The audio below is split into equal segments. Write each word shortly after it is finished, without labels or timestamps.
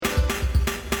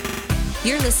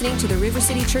You're listening to the River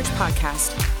City Church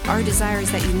podcast. Our desire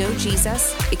is that you know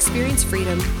Jesus, experience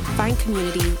freedom, find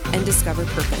community, and discover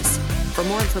purpose. For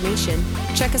more information,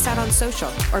 check us out on social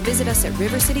or visit us at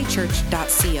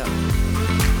rivercitychurch.co.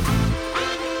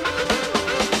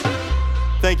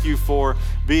 Thank you for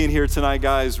being here tonight,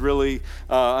 guys. Really,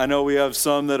 I know we have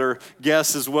some that are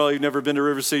guests as well. You've never been to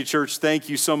River City Church. Thank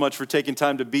you so much for taking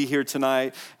time to be here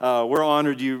tonight. We're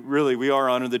honored we are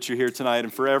honored that you're here tonight.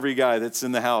 And for every guy that's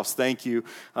in the house, thank you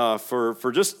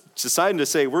for just deciding to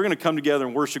say, we're going to come together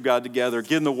and worship God together,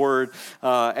 get in the Word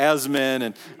as men.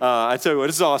 And I tell you what,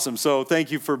 it's awesome. So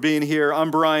thank you for being here. I'm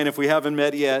Brian. If we haven't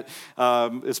met yet,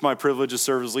 it's my privilege to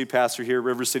serve as lead pastor here at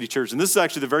River City Church. And this is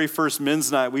actually the very first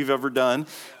men's night we've ever done.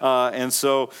 And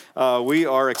so we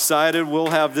are excited.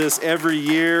 We'll have this every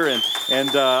year. And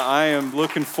I am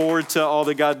looking forward to all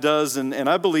that God does. And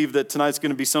I believe that tonight's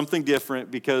going to be something different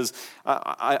because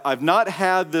I've not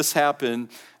had this happen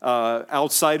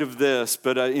outside of this,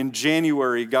 but in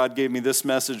January, God gave me this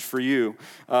message for you,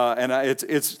 and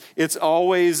it's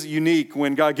always unique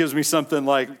when God gives me something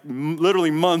like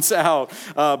literally months out,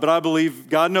 but I believe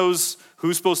God knows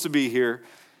who's supposed to be here.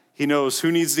 He knows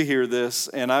who needs to hear this,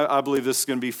 and I believe this is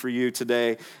going to be for you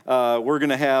today. We're going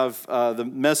to have the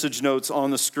message notes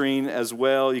on the screen as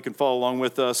well. You can follow along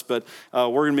with us, but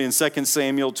we're going to be in 2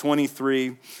 Samuel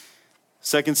 23.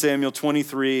 2 Samuel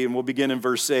 23, and we'll begin in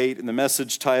verse 8, and the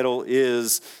message title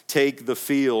is Take the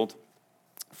Field.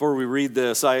 Before we read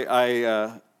this,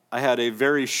 I had a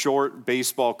very short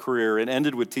baseball career. It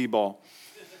ended with T-ball.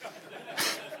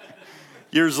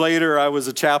 Years later, I was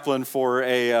a chaplain for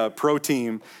a pro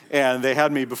team, and they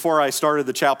had me, before I started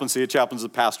the chaplaincy, a chaplain's the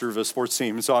pastor of a sports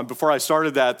team, and so before I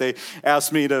started that, they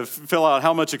asked me to fill out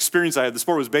how much experience I had. The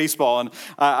sport was baseball, and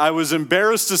I was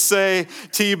embarrassed to say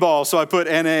T-ball, so I put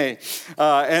NA.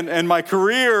 And my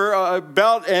career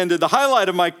about ended. The highlight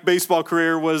of my baseball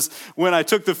career was when I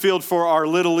took the field for our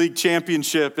Little League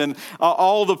championship, and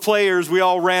all the players, we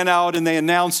all ran out, and they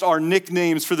announced our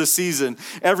nicknames for the season.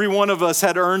 Every one of us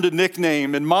had earned a nickname.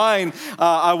 And mine,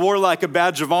 I wore like a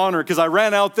badge of honor because I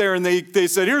ran out there and they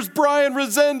said, here's Brian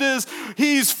Resendez,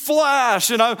 he's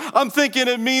Flash. And I'm thinking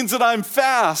it means that I'm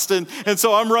fast. And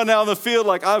so I'm running out on the field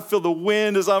like I feel the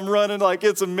wind as I'm running, like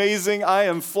it's amazing. I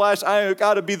am Flash. I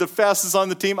got to be the fastest on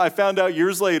the team. I found out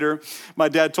years later, my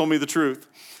dad told me the truth.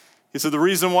 He said, the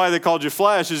reason why they called you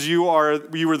Flash is you were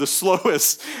the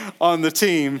slowest on the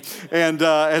team. And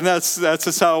that's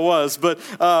just how it was. But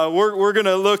we're going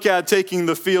to look at taking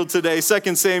the field today.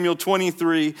 2 Samuel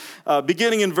 23,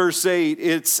 beginning in verse 8,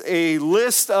 it's a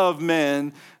list of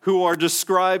men who are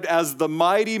described as the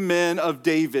mighty men of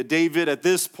David. David, at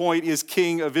this point, is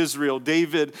king of Israel.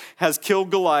 David has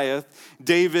killed Goliath.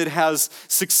 David has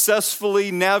successfully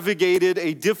navigated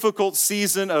a difficult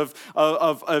season of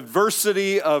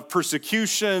adversity, of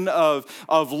persecution, of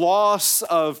loss,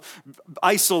 of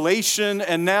isolation,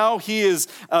 and now he is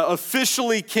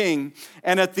officially king.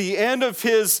 And at the end of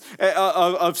his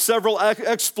of several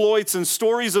exploits and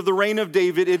stories of the reign of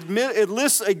David, it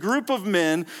lists a group of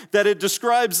men that it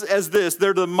describes as this.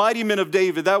 They're the mighty men of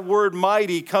David. That word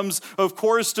mighty comes, of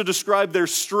course, to describe their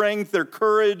strength, their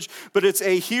courage, but it's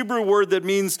a Hebrew word that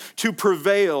means to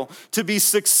prevail, to be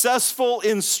successful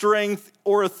in strength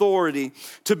or authority,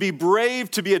 to be brave,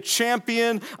 to be a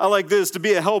champion. I like this, to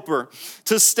be a helper,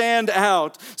 to stand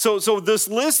out. So this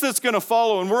list that's going to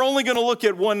follow, and we're only going to look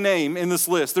at one name in this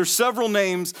list. There's several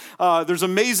names. There's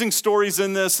amazing stories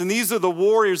in this, and these are the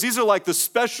warriors. These are like the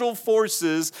special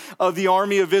forces of the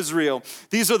army of Israel.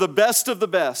 These are the best of the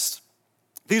best.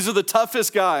 These are the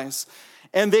toughest guys.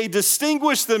 And they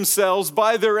distinguish themselves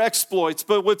by their exploits.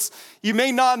 But you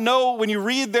may not know when you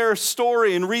read their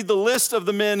story and read the list of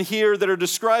the men here that are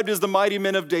described as the mighty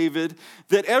men of David,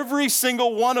 that every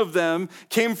single one of them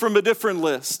came from a different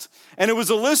list. And it was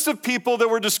a list of people that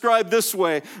were described this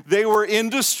way. They were in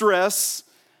distress,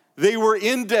 they were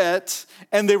in debt,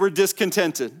 and they were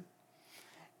discontented.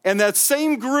 And that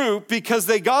same group, because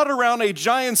they got around a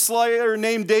giant slayer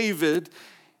named David,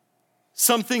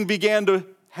 something began to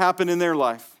happen in their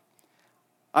life.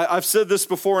 I've said this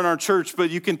before in our church, but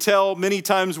you can tell many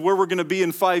times where we're going to be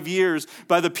in 5 years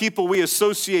by the people we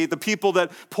associate, the people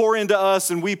that pour into us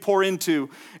and we pour into.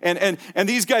 And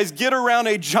these guys get around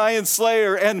a giant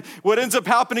slayer, and what ends up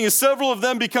happening is several of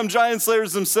them become giant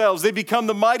slayers themselves. They become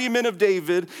the mighty men of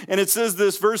David, and it says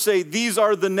this, verse 8, these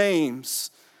are the names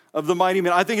of the mighty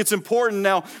men. I think it's important.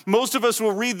 Now, most of us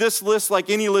will read this list like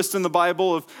any list in the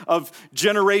Bible of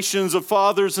generations of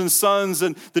fathers and sons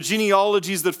and the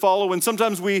genealogies that follow. And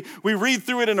sometimes we read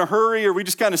through it in a hurry, or we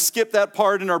just kind of skip that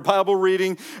part in our Bible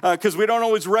reading because we don't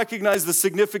always recognize the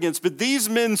significance. But these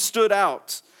men stood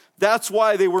out. That's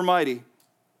why they were mighty.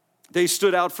 They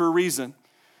stood out for a reason.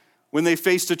 When they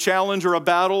faced a challenge or a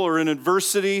battle or an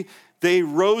adversity, they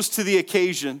rose to the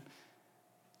occasion.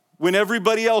 When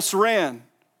everybody else ran,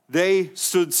 they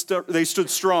stood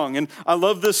strong. And I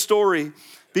love this story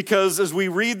because as we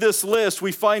read this list,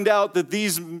 we find out that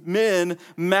these men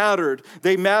mattered.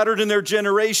 They mattered in their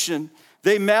generation.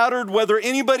 They mattered whether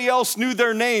anybody else knew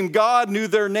their name. God knew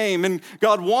their name, and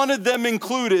God wanted them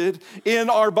included in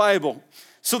our Bible.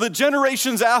 So the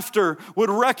generations after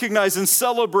would recognize and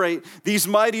celebrate these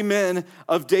mighty men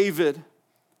of David.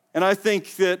 And I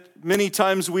think that many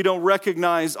times we don't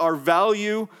recognize our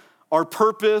value, our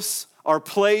purpose, our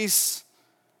place,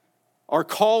 our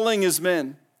calling as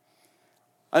men.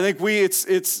 I think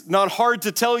it's not hard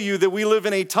to tell you that we live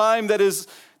in a time that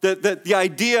the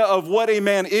idea of what a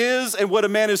man is and what a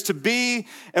man is to be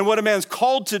and what a man's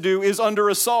called to do is under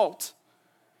assault.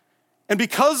 And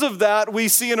because of that, we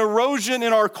see an erosion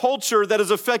in our culture that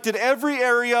has affected every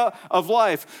area of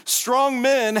life. Strong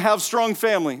men have strong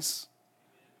families.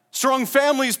 Strong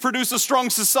families produce a strong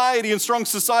society, and strong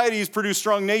societies produce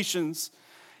strong nations.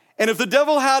 And if the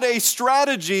devil had a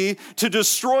strategy to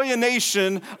destroy a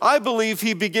nation, I believe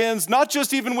he begins not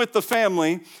just even with the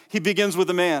family, he begins with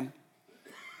a man.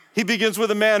 He begins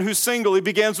with a man who's single. He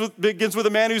begins with a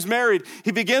man who's married.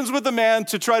 He begins with a man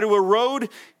to try to erode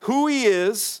who he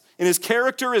is in his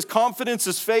character, his confidence,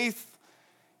 his faith,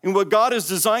 in what God has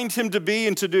designed him to be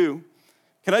and to do.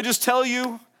 Can I just tell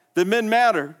you that men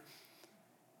matter?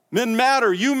 Men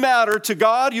matter. You matter to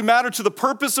God. You matter to the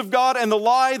purpose of God. And the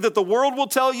lie that the world will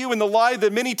tell you and the lie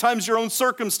that many times your own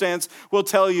circumstance will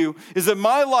tell you is that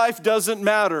my life doesn't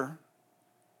matter.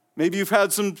 Maybe you've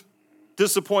had some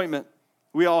disappointment.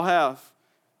 We all have.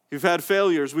 You've had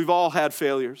failures. We've all had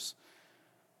failures.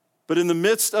 But in the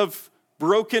midst of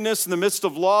brokenness, in the midst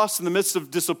of loss, in the midst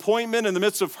of disappointment, in the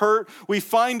midst of hurt, we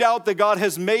find out that God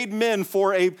has made men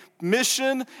for a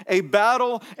mission, a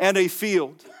battle, and a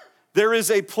field. There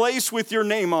is a place with your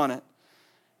name on it.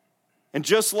 And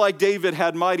just like David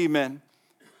had mighty men,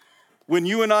 when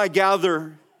you and I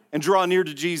gather and draw near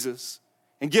to Jesus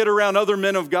and get around other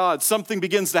men of God, something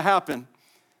begins to happen.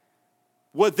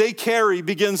 What they carry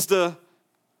begins to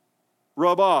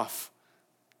rub off.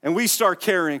 And we start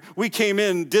carrying. We came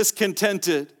in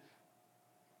discontented,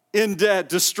 in debt,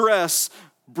 distress,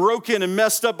 broken and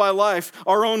messed up by life,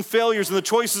 our own failures and the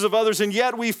choices of others. And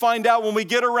yet we find out when we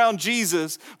get around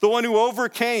Jesus, the one who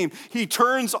overcame, he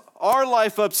turns our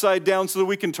life upside down so that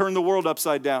we can turn the world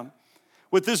upside down.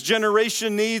 What this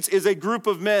generation needs is a group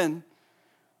of men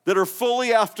that are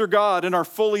fully after God and are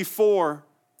fully for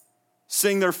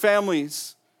seeing their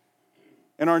families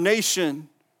and our nation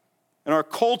and our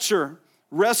culture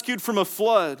rescued from a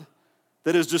flood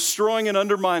that is destroying and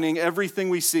undermining everything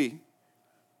we see.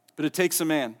 But it takes a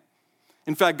man.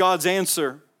 In fact, God's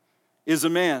answer is a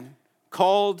man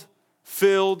called,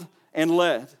 filled, and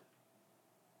led.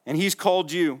 And he's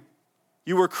called you.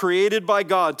 You were created by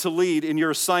God to lead in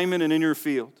your assignment and in your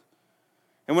field.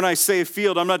 And when I say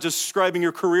field, I'm not just describing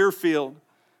your career field,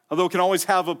 although it can always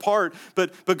have a part,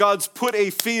 but God's put a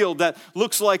field that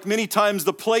looks like many times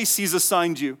the place he's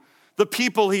assigned you, the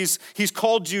people he's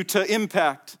called you to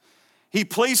impact. He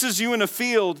places you in a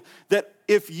field that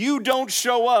if you don't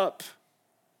show up,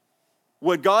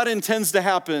 what God intends to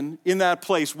happen in that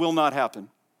place will not happen.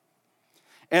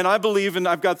 And I believe, and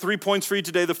I've got 3 points for you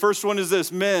today. The first one is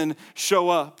this: men show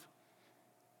up.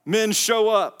 Men show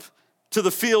up to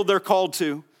the field they're called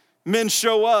to. Men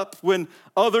show up when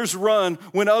others run,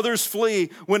 when others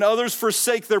flee, when others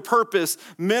forsake their purpose.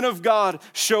 Men of God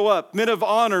show up. Men of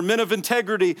honor, men of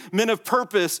integrity, men of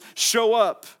purpose show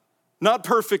up. Not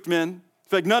perfect men.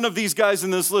 In fact, none of these guys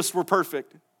in this list were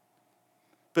perfect.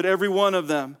 But every one of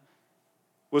them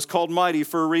was called mighty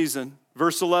for a reason.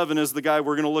 Verse 11 is the guy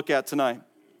we're going to look at tonight. It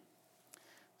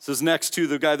says, next to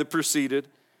the guy that preceded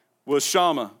was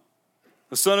Shammah,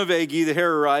 the son of Agee, the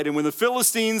Hararite. And when the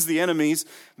Philistines, the enemies,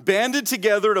 banded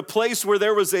together at a place where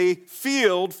there was a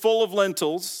field full of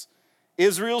lentils,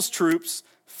 Israel's troops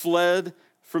fled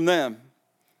from them.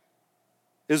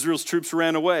 Israel's troops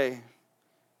ran away.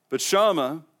 But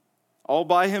Shammah, all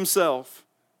by himself,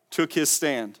 took his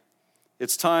stand.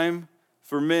 It's time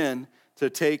for men to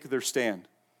take their stand.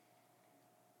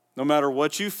 No matter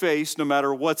what you face, no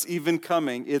matter what's even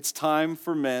coming, it's time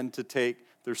for men to take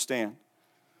their stand.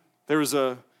 There was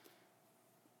an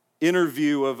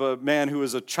interview of a man who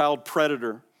was a child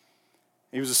predator.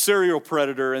 He was a serial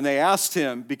predator, and they asked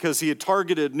him, because he had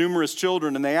targeted numerous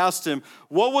children, and they asked him,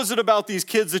 what was it about these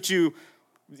kids that you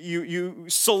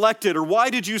selected, or why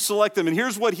did you select them? And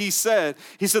here's what he said.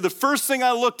 He said, the first thing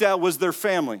I looked at was their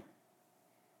family.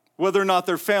 whether or not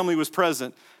their family was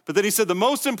present. But then he said the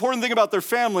most important thing about their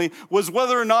family was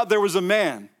whether or not there was a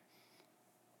man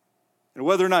and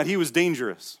whether or not he was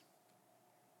dangerous.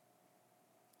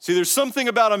 See, there's something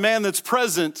about a man that's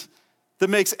present that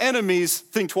makes enemies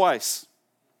think twice.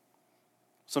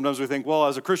 Sometimes we think, well,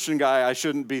 as a Christian guy, I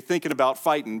shouldn't be thinking about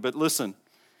fighting. But listen,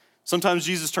 sometimes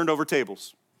Jesus turned over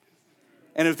tables.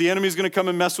 And if the enemy's going to come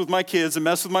and mess with my kids and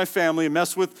mess with my family and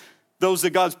mess with those that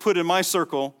God's put in my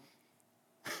circle,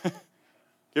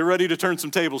 get ready to turn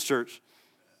some tables, church.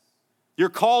 You're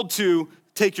called to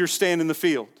take your stand in the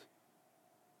field.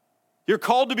 You're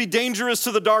called to be dangerous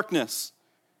to the darkness.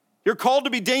 You're called to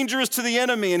be dangerous to the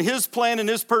enemy and his plan and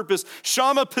his purpose.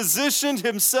 Shammah positioned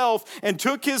himself and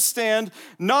took his stand,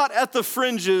 not at the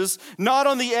fringes, not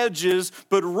on the edges,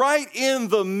 but right in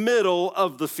the middle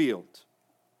of the field.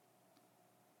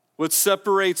 What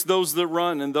separates those that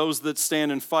run and those that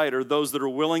stand and fight are those that are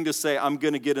willing to say, I'm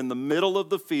going to get in the middle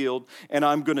of the field and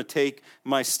I'm going to take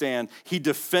my stand. He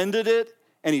defended it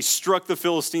and he struck the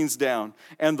Philistines down.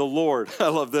 And the Lord, I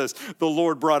love this, the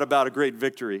Lord brought about a great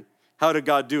victory. How did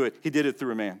God do it? He did it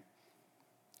through a man.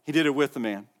 He did it with a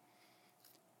man.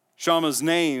 Shammah's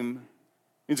name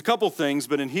means a couple things,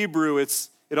 but in Hebrew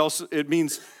it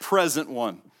means present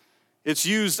one. It's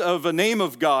used of a name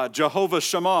of God, Jehovah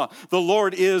Shammah. The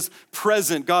Lord is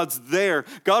present. God's there.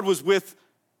 God was with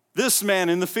this man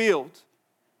in the field.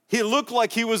 He looked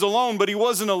like he was alone, but he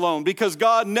wasn't alone because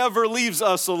God never leaves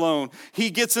us alone. He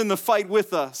gets in the fight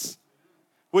with us.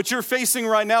 What you're facing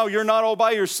right now, you're not all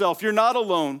by yourself. You're not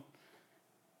alone.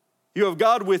 You have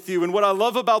God with you. And what I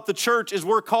love about the church is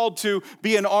we're called to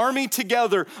be an army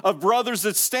together of brothers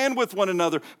that stand with one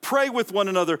another, pray with one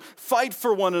another, fight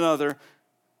for one another.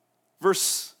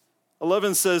 Verse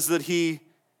 11 says that he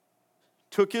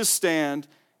took his stand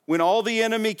when all the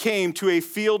enemy came to a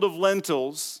field of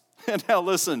lentils. And now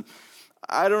listen,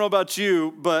 I don't know about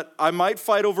you, but I might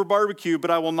fight over barbecue,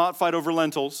 but I will not fight over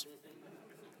lentils.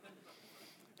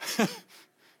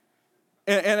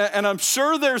 And I'm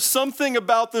sure there's something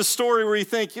about this story where you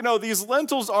think, these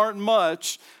lentils aren't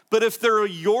much, but if they're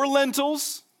your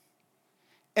lentils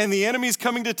and the enemy's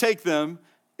coming to take them,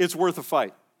 it's worth a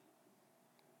fight.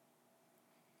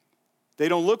 They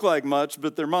don't look like much,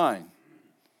 but they're mine.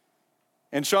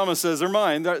 And Shammah says they're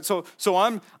mine. So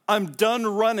I'm done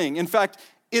running. In fact,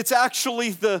 it's actually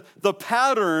the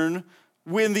pattern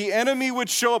when the enemy would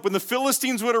show up, when the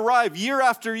Philistines would arrive year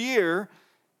after year,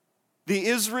 the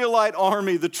Israelite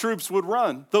army, the troops would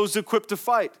run, those equipped to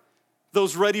fight,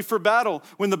 those ready for battle.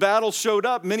 When the battle showed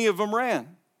up, many of them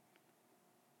ran.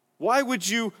 Why would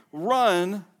you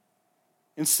run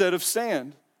instead of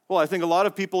stand? Well, I think a lot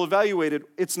of people evaluated,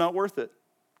 it's not worth it.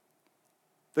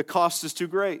 The cost is too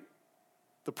great.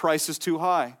 The price is too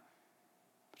high.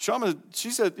 Shammah, he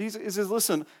says,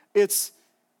 listen,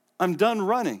 I'm done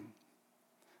running.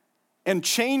 And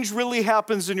change really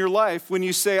happens in your life when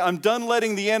you say, I'm done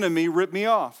letting the enemy rip me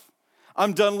off.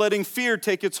 I'm done letting fear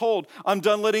take its hold. I'm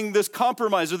done letting this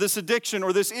compromise or this addiction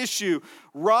or this issue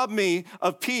rob me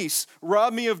of peace,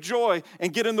 rob me of joy,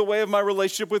 and get in the way of my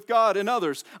relationship with God and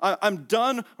others. I'm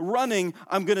done running.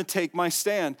 I'm going to take my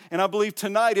stand. And I believe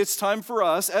tonight it's time for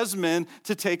us as men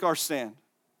to take our stand.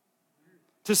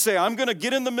 To say, I'm going to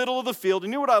get in the middle of the field.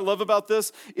 And you know what I love about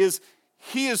this is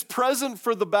he is present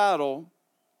for the battle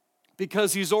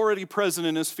because he's already present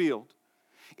in his field.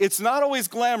 It's not always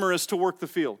glamorous to work the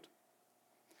field.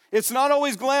 It's not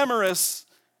always glamorous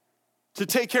to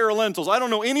take care of lentils. I don't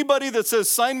know anybody that says,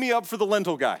 sign me up for the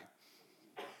lentil guy.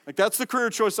 Like, that's the career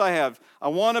choice I have. I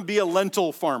want to be a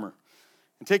lentil farmer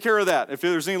and take care of that. If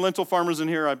there's any lentil farmers in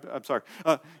here, I'm sorry.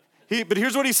 But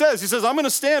here's what he says. He says, I'm going to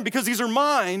stand because these are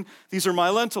mine. These are my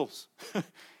lentils.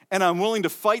 And I'm willing to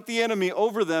fight the enemy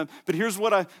over them. But here's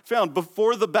what I found.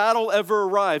 Before the battle ever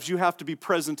arrives, you have to be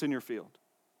present in your field.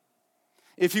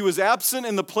 If he was absent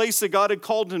in the place that God had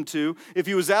called him to, if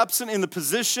he was absent in the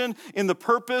position, in the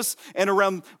purpose, and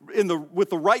with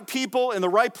the right people in the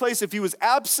right place, if he was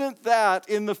absent that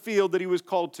in the field that he was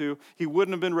called to, he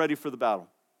wouldn't have been ready for the battle.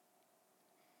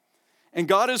 And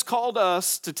God has called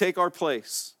us to take our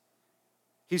place.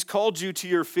 He's called you to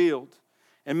your field.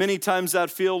 And many times that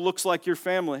field looks like your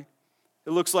family. It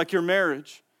looks like your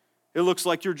marriage. It looks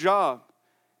like your job.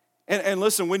 And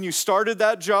listen, when you started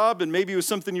that job and maybe it was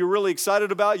something you were really excited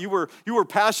about, you were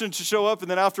passionate to show up, and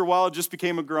then after a while it just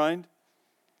became a grind.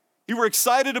 You were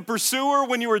excited to pursue her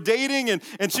when you were dating and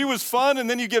she was fun, and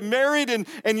then you get married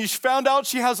and you found out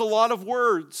she has a lot of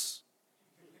words.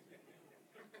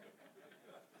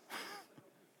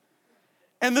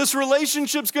 And this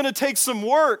relationship's going to take some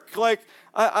work. Like,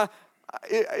 I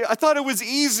thought it was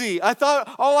easy. I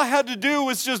thought all I had to do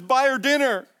was just buy her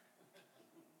dinner.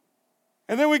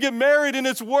 And then we get married and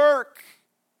it's work.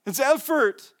 It's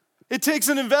effort. It takes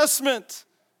an investment.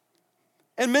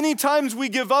 And many times we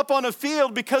give up on a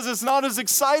field because it's not as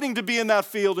exciting to be in that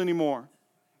field anymore.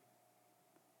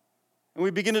 And we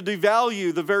begin to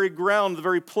devalue the very ground, the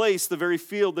very place, the very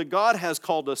field that God has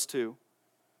called us to.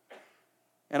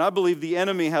 And I believe the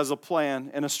enemy has a plan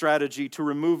and a strategy to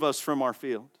remove us from our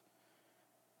field,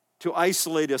 to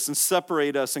isolate us and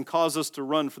separate us and cause us to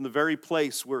run from the very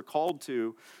place we're called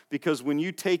to. Because when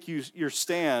you take your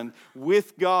stand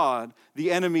with God,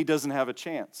 the enemy doesn't have a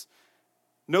chance.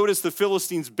 Notice the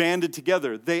Philistines banded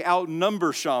together. They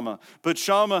outnumber Shammah, but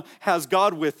Shammah has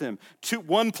God with him.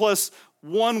 1 +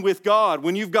 1 with God.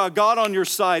 When you've got God on your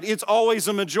side, it's always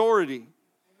a majority.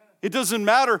 It doesn't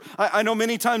matter. I know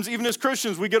many times, even as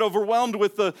Christians, we get overwhelmed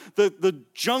with the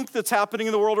junk that's happening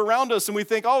in the world around us, and we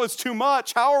think, oh, it's too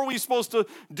much. How are we supposed to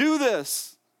do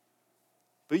this?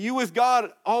 But you with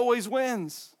God always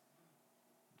wins.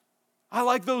 I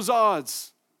like those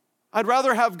odds. I'd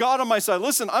rather have God on my side.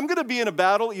 Listen, I'm going to be in a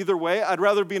battle either way. I'd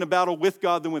rather be in a battle with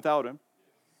God than without him.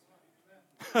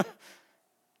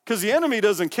 Because the enemy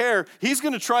doesn't care. He's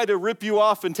going to try to rip you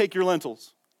off and take your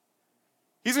lentils.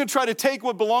 He's going to try to take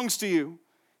what belongs to you.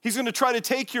 He's going to try to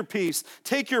take your peace,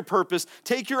 take your purpose,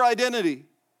 take your identity.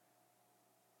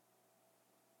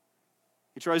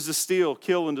 He tries to steal,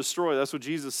 kill, and destroy. That's what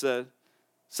Jesus said.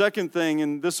 Second thing,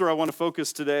 and this is where I want to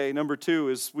focus today, number 2,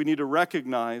 is we need to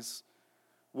recognize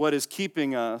what is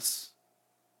keeping us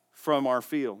from our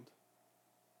field.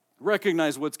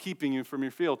 Recognize what's keeping you from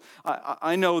your field.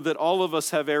 I know that all of us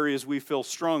have areas we feel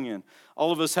strong in.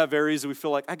 All of us have areas that we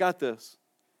feel like, I got this.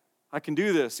 I can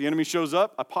do this. The enemy shows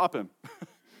up, I pop him.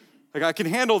 Like, I can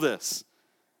handle this.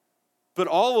 But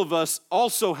all of us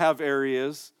also have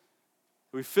areas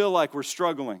we feel like we're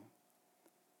struggling.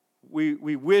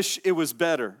 We wish it was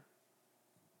better.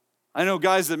 I know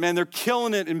guys that, man, they're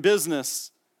killing it in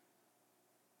business,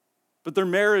 but their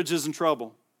marriage is in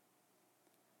trouble.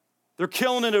 They're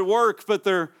killing it at work, but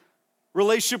their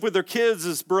relationship with their kids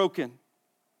is broken.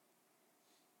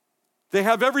 They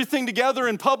have everything together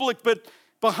in public, but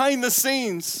behind the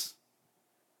scenes,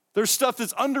 there's stuff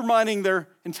that's undermining their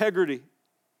integrity.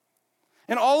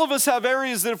 And all of us have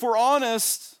areas that, if we're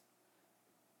honest,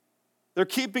 they're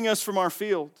keeping us from our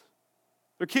field.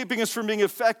 They're keeping us from being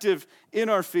effective in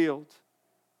our field.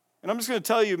 And I'm just going to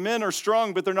tell you, men are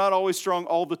strong, but they're not always strong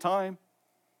all the time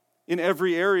in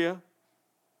every area.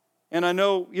 And I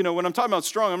know, when I'm talking about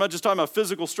strong, I'm not just talking about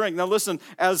physical strength. Now listen,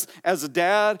 as a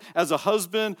dad, as a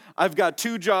husband, I've got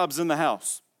 2 jobs in the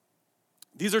house.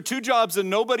 These are 2 jobs that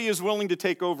nobody is willing to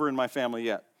take over in my family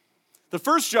yet. The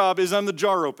first job is I'm the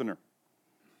jar opener.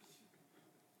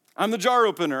 I'm the jar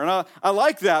opener, and I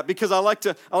like that because I like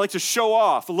to show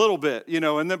off a little bit,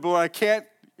 and then, but I can't.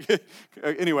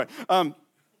 Anyway,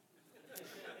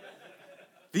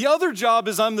 the other job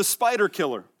is I'm the spider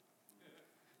killer.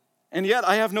 And yet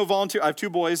I have no volunteer. I have 2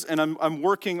 boys, and I'm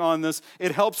working on this.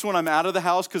 It helps when I'm out of the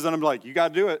house because then I'm like, you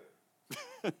got to do it.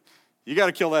 You got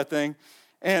to kill that thing.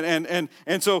 And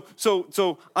so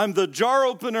I'm the jar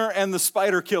opener and the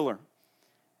spider killer.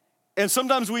 And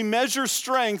sometimes we measure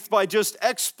strength by just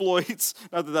exploits.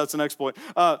 Not that that's an exploit.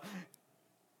 But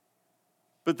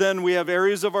then we have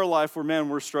areas of our life where, man,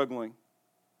 we're struggling.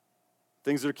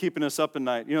 Things that are keeping us up at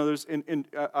night.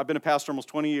 I've been a pastor almost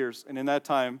 20 years, and in that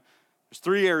time, there's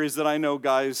 3 areas that I know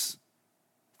guys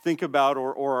think about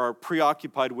or are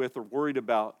preoccupied with or worried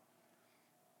about.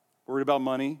 Worried about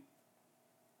money,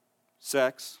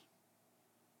 sex,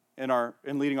 and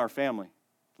leading our family,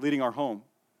 leading our home.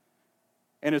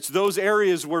 And it's those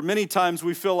areas where many times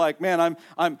we feel like, man,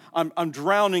 I'm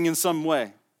drowning in some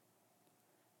way.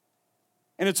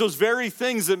 And it's those very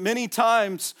things that many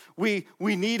times we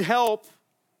need help.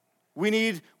 We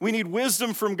need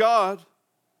wisdom from God.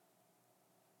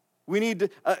 We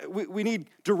need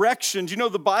direction. Do you know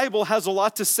the Bible has a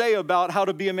lot to say about how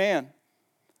to be a man?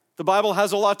 The Bible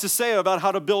has a lot to say about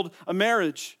how to build a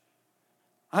marriage.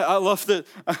 I love that.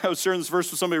 I was sharing this verse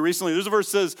with somebody recently. There's a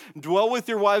verse that says, dwell with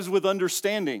your wives with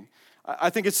understanding. I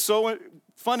think it's so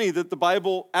funny that the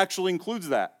Bible actually includes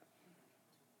that.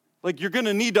 Like, you're going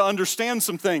to need to understand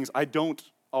some things. I don't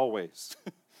always.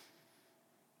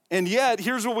 And yet,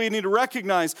 here's what we need to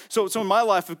recognize. So in my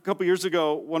life, a couple years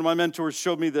ago, one of my mentors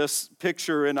showed me this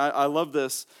picture, and I love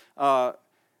this. I've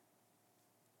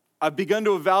begun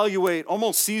to evaluate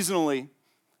almost seasonally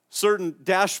certain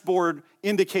dashboard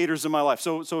indicators in my life.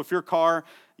 So if your car,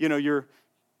 you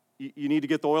need to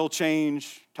get the oil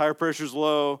change, tire pressure's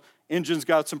low, engine's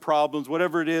got some problems,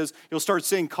 whatever it is, you'll start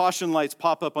seeing caution lights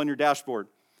pop up on your dashboard.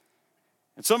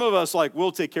 And some of us,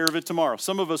 we'll take care of it tomorrow.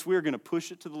 Some of us, we're going to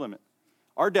push it to the limit.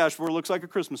 Our dashboard looks like a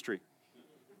Christmas tree.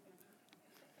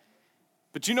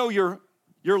 But you know your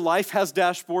life has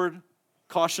dashboard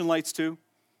caution lights too?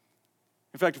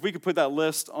 In fact, if we could put that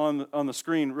list on the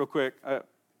screen real quick.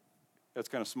 That's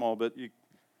kind of small, but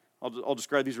I'll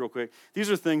describe these real quick. These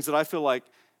are things that I feel like,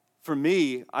 for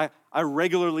me, I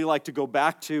regularly like to go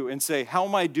back to and say, how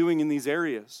am I doing in these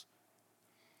areas?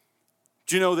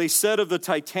 Do you know, they said of the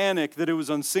Titanic that it was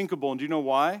unsinkable, and do you know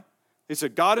why? They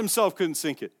said God himself couldn't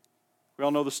sink it. We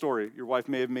all know the story. Your wife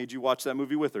may have made you watch that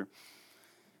movie with her.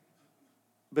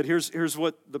 But here's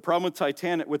what the problem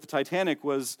with the Titanic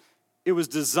was. It was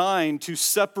designed to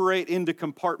separate into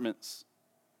compartments.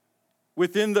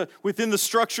 Within the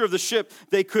structure of the ship,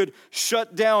 they could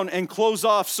shut down and close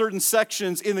off certain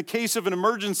sections in the case of an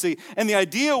emergency. And the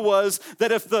idea was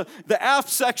that if the aft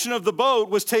section of the boat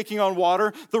was taking on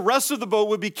water, the rest of the boat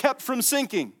would be kept from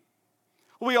sinking.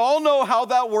 We all know how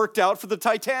that worked out for the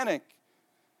Titanic.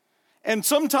 And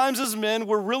sometimes as men,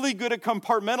 we're really good at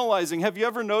compartmentalizing. Have you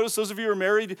ever noticed, those of you who are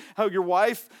married, how your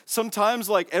wife, sometimes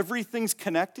like everything's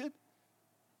connected?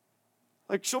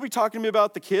 Like she'll be talking to me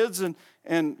about the kids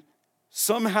and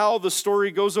somehow the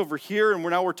story goes over here, and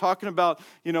we're talking about,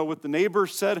 what the neighbor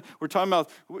said. We're talking about,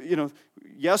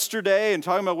 yesterday, and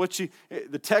talking about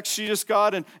the text she just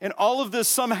got, and all of this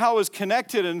somehow is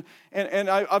connected. And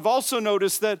I've also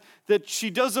noticed that she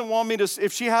doesn't want me to,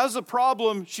 if she has a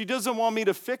problem, she doesn't want me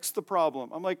to fix the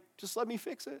problem. I'm like, just let me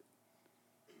fix it.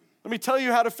 Let me tell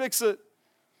you how to fix it.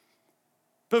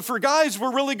 But for guys,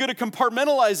 we're really good at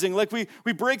compartmentalizing. Like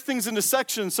we break things into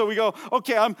sections. So we go,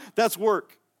 okay, that's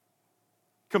work.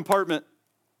 Compartment.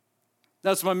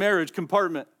 That's my marriage.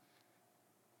 Compartment.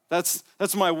 That's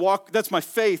my walk. That's my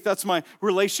faith. That's my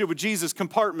relationship with Jesus.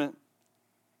 Compartment.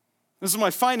 This is my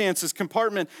finances.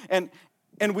 Compartment. And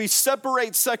we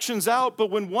separate sections out, but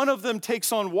when one of them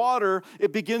takes on water,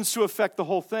 it begins to affect the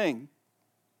whole thing.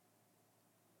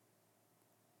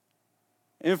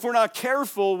 And if we're not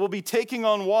careful, we'll be taking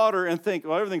on water and think,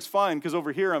 well, everything's fine because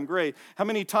over here I'm great. How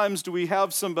many times do we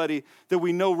have somebody that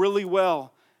we know really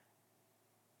well,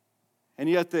 and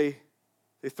yet they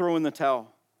throw in the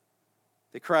towel.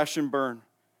 They crash and burn.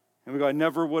 And we go, I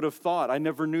never would have thought. I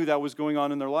never knew that was going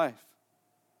on in their life.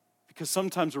 Because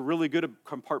sometimes we're really good at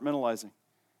compartmentalizing,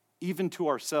 even to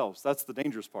ourselves. That's the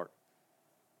dangerous part.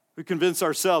 We convince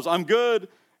ourselves, I'm good.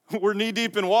 We're knee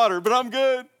deep in water, but I'm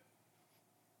good.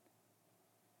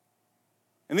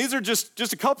 And these are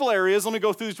just a couple areas. Let me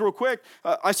go through these real quick.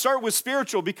 I start with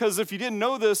spiritual because if you didn't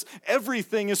know this,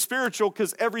 everything is spiritual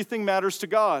because everything matters to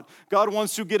God. God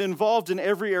wants to get involved in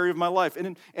every area of my life.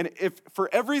 And if for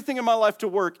everything in my life to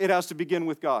work, it has to begin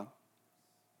with God.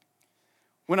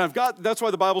 That's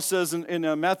why the Bible says in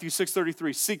Matthew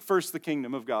 6:33, seek first the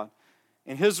kingdom of God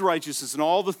and his righteousness, and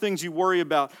all the things you worry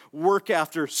about, work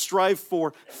after, strive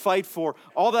for, fight for,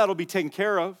 all that will be taken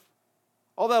care of.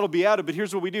 All that will be added, but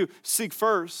here's what we do. Seek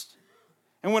first.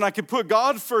 And when I can put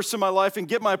God first in my life and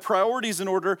get my priorities in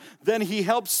order, then he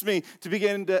helps me to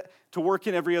begin to work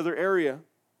in every other area.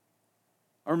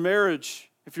 Our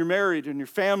marriage, if you're married, and your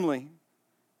family,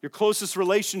 your closest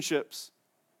relationships.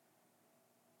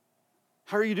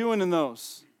 How are you doing in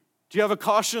those? Do you have a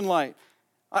caution light?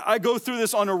 I go through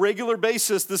this on a regular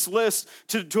basis, this list,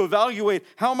 to evaluate,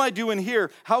 how am I doing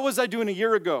here? How was I doing a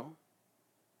year ago?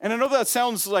 And I know that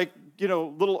sounds like, a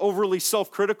little overly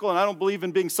self-critical, and I don't believe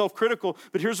in being self-critical,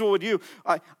 but here's what we do.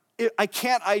 I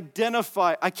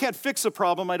can't fix a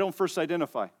problem I don't first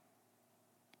identify.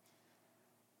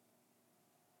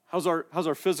 How's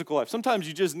our physical life? Sometimes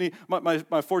you just need, my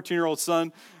 14-year-old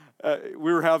son,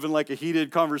 we were having like a heated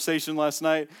conversation last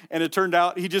night, and it turned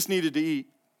out he just needed to eat.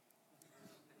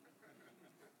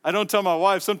 I don't tell my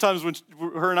wife, sometimes when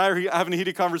her and I are having a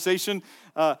heated conversation,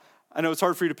 I know it's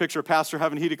hard for you to picture a pastor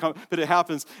having heated conversation, but it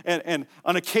happens. And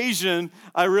on occasion,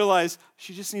 I realize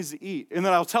she just needs to eat. And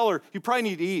then I'll tell her, you probably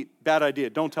need to eat. Bad idea.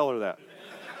 Don't tell her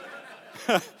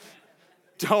that.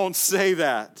 Don't say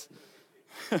that.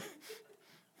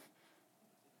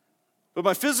 But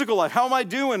my physical life, how am I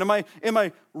doing? Am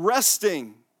I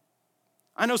resting?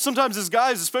 I know sometimes as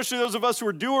guys, especially those of us who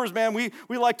are doers, man, we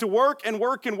like to work and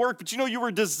work and work. But you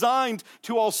were designed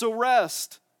to also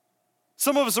rest.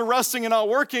 Some of us are resting and not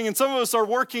working, and some of us are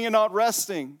working and not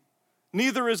resting.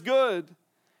 Neither is good.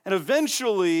 And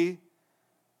eventually,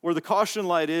 where the caution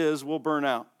light is, we'll burn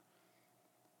out.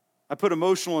 I put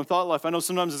emotional and thought life. I know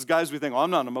sometimes as guys we think,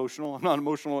 I'm not emotional.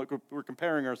 Like we're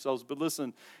comparing ourselves. But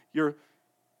listen,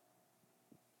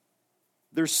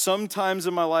 there's some times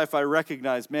in my life I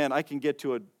recognize, man, I can get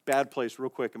to a bad place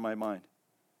real quick in my mind.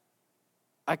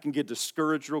 I can get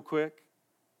discouraged real quick.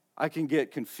 I can get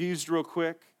confused real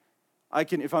quick.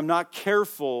 If I'm not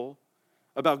careful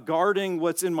about guarding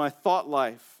what's in my thought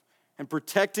life and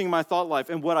protecting my thought life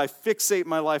and what I fixate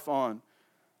my life on,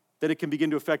 that it can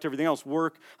begin to affect everything else.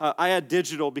 Work, I add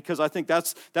digital because I think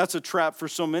that's a trap for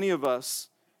so many of us.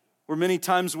 Where many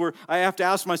times where I have to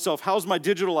ask myself, how's my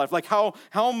digital life? Like how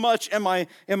much am I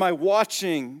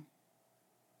watching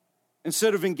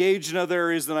instead of engaged in other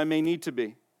areas that I may need to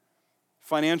be?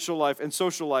 Financial life and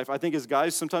social life. I think as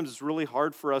guys, sometimes it's really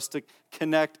hard for us to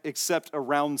connect except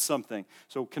around something.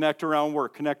 So connect around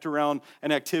work, connect around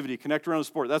an activity, connect around a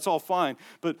sport. That's all fine.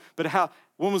 But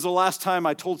when was the last time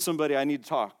I told somebody I need to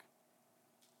talk?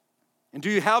 And do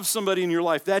you have somebody in your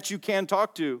life that you can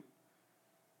talk to?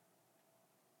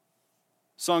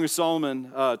 Song of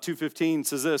Solomon 2:15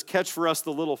 says this, catch for us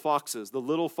the little foxes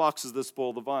that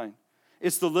spoil the vine.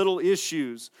 It's the little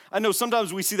issues. I know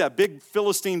sometimes we see that big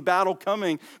Philistine battle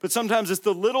coming, but sometimes it's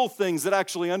the little things that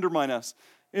actually undermine us.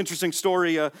 Interesting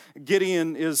story,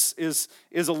 Gideon is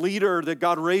a leader that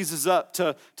God raises up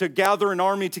to gather an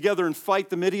army together and fight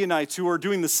the Midianites who are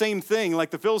doing the same thing like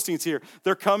the Philistines here.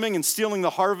 They're coming and stealing the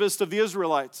harvest of the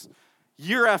Israelites.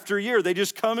 Year after year, they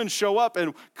just come and show up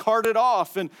and cart it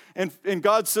off. And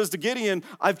God says to Gideon,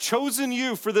 I've chosen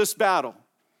you for this battle.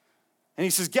 And he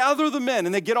says, gather the men.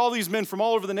 And they get all these men from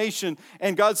all over the nation.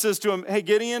 And God says to him, hey,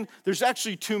 Gideon, there's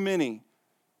actually too many.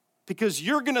 Because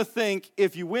you're going to think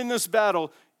if you win this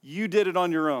battle, you did it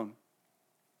on your own.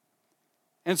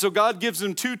 And so God gives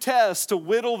him 2 tests to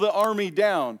whittle the army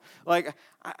down. Like,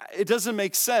 it doesn't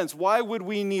make sense. Why would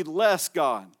we need less,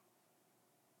 God?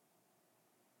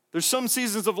 There's some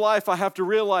seasons of life I have to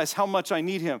realize how much I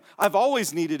need him. I've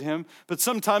always needed him, but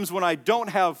sometimes when I don't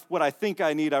have what I think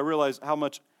I need, I realize how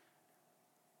much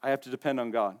I have to depend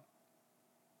on God.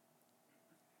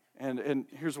 And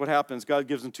here's what happens. God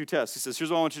gives them 2 tests. He says, here's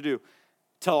what I want you to do.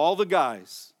 Tell all the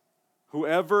guys,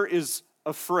 whoever is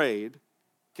afraid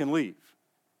can leave.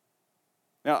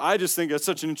 Now, I just think that's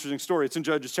such an interesting story. It's in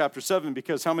Judges chapter 7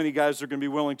 because how many guys are going to be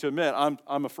willing to admit,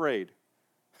 I'm afraid?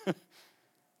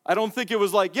 I don't think it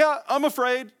was like, yeah, I'm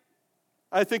afraid.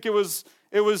 I think it was,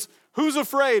 who's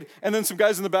afraid? And then some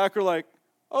guys in the back are like,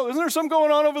 oh, isn't there something going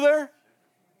on over there?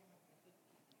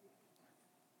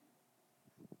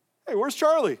 Hey, where's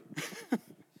Charlie?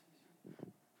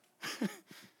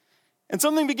 And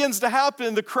something begins to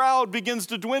happen. The crowd begins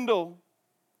to dwindle.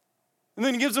 And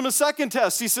then he gives them a second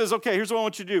test. He says, okay, here's what I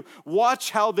want you to do.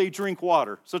 Watch how they drink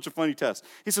water. Such a funny test.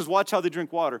 He says, watch how they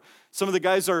drink water. Some of the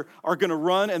guys are going to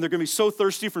run, and they're going to be so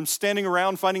thirsty from standing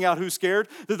around finding out who's scared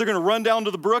that they're going to run down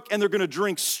to the brook, and they're going to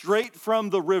drink straight from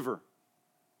the river.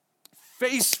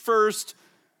 Face first,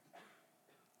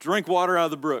 drink water out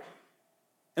of the brook.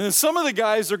 And then some of the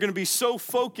guys are going to be so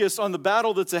focused on the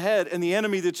battle that's ahead and the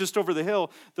enemy that's just over the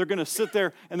hill, they're going to sit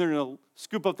there, and they're going to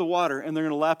scoop up the water, and they're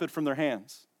going to lap it from their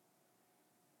hands.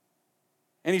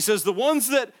 And he says, the ones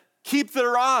that keep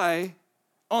their eye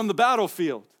on the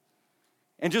battlefield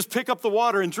and just pick up the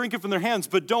water and drink it from their hands,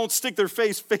 but don't stick their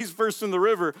face first in the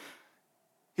river,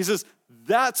 he says,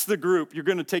 that's the group you're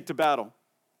going to take to battle.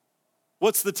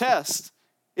 What's the test?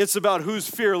 It's about who's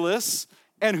fearless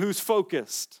and who's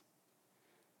focused.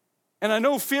 And I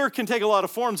know fear can take a lot of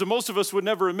forms, and most of us would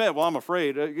never admit, well, I'm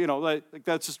afraid. Like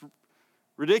that's just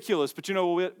ridiculous. But you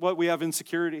know what? We have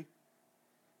insecurity.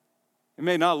 It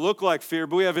may not look like fear,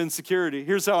 but we have insecurity.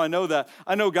 Here's how I know that.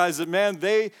 I know guys that, man,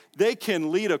 they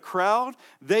can lead a crowd.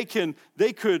 They could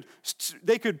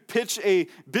pitch a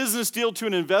business deal to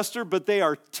an investor, but they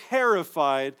are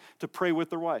terrified to pray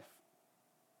with their wife.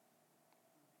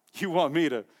 You want me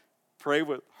to pray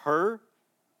with her?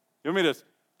 You want me to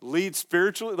lead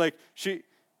spiritually? Like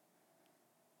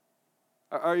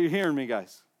are you hearing me,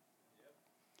 guys?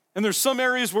 And there's some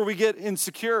areas where we get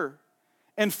insecure.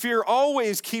 And fear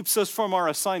always keeps us from our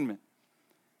assignment.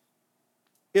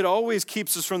 It always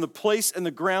keeps us from the place and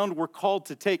the ground we're called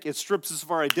to take. It strips us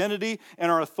of our identity and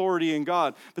our authority in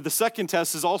God. But the second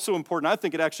test is also important. I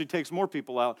think it actually takes more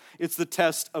people out. It's the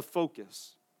test of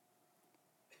focus.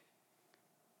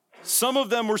 Some of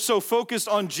them were so focused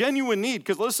on genuine need,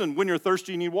 because listen, when you're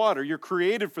thirsty, you need water. You're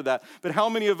created for that. But how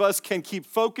many of us can keep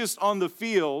focused on the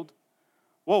field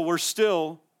while we're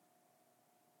still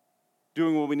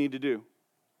doing what we need to do?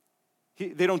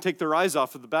 They don't take their eyes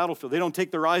off of the battlefield. They don't take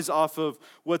their eyes off of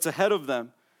what's ahead of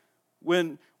them.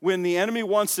 When the enemy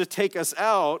wants to take us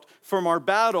out from our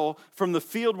battle, from the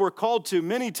field we're called to,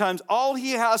 many times all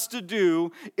he has to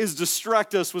do is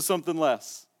distract us with something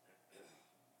less.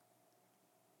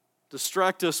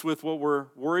 Distract us with what we're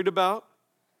worried about,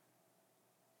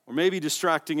 or maybe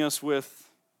distracting us with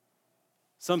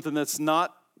something that's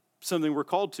not something we're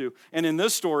called to. And in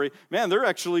this story, man, they're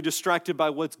actually distracted by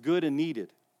what's good and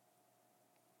needed.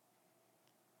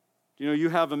 You know, you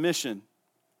have a mission.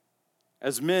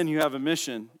 As men, you have a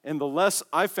mission. And the less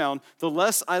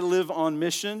I live on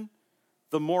mission,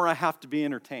 the more I have to be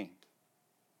entertained.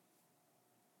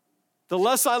 The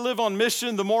less I live on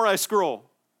mission, the more I scroll.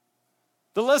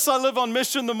 The less I live on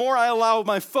mission, the more I allow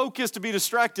my focus to be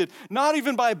distracted, not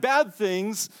even by bad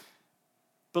things,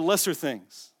 but lesser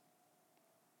things.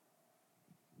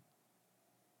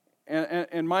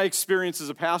 And my experience as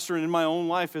a pastor and in my own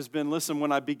life has been, listen,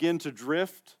 when I begin to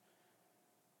drift,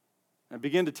 I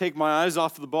begin to take my eyes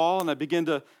off the ball, and I begin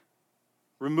to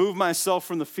remove myself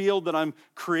from the field that I'm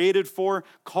created for,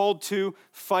 called to,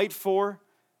 fight for,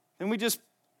 then we just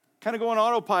kind of go on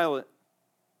autopilot.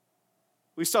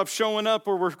 We stop showing up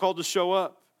where we're called to show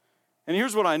up. And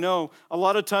here's what I know. A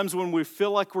lot of times when we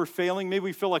feel like we're failing, maybe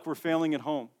we feel like we're failing at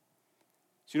home.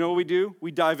 So you know what we do?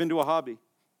 We dive into a hobby.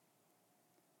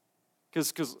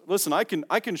 Because listen, I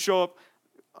can show up.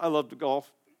 I love to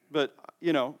golf, but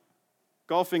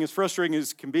golfing, as frustrating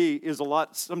as it can be, is a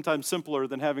lot sometimes simpler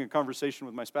than having a conversation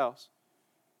with my spouse.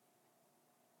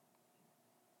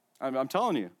 I'm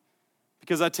telling you,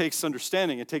 because that takes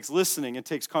understanding, it takes listening, it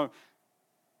takes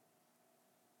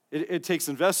it takes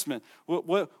investment.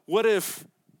 What if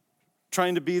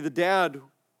trying to be the dad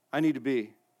I need to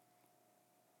be?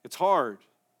 It's hard.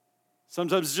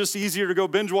 Sometimes it's just easier to go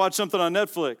binge watch something on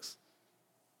Netflix.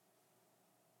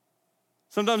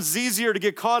 Sometimes it's easier to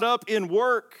get caught up in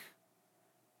work.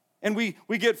 And we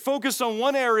get focused on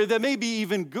one area that may be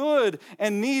even good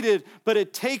and needed, but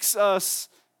it takes us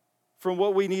from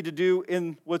what we need to do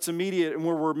in what's immediate and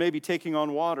where we're maybe taking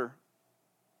on water.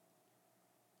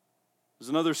 There's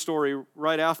another story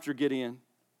right after Gideon.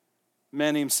 A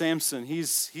man named Samson.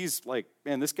 He's like,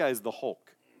 man, this guy's the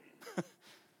Hulk.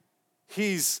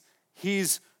 He's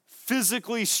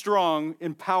physically strong,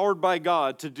 empowered by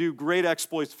God to do great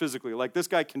exploits physically. Like this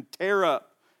guy can tear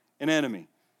up an enemy.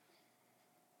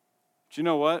 But you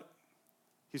know what?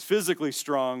 He's physically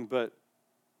strong, but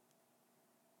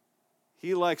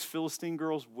he likes Philistine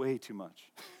girls way too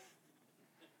much.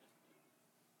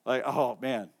 Like, oh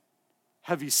man,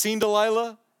 have you seen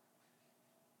Delilah?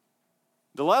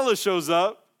 Delilah shows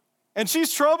up, and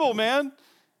she's trouble, man.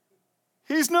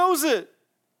 He knows it,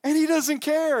 and he doesn't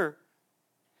care.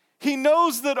 He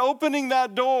knows that opening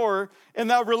that door and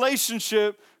that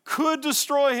relationship could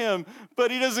destroy him, but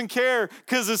he doesn't care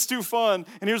because it's too fun.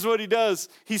 And here's what he does.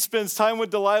 He spends time with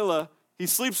Delilah. He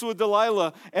sleeps with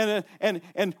Delilah. And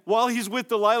while he's with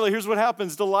Delilah, here's what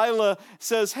happens. Delilah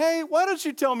says, hey, why don't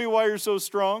you tell me why you're so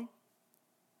strong?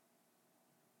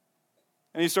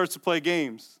 And he starts to play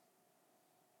games.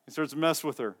 He starts to mess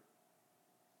with her.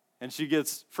 And she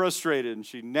gets frustrated and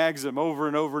she nags him over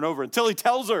and over and over until he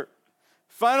tells her.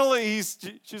 Finally,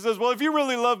 she says, well, if you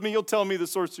really love me, you'll tell me the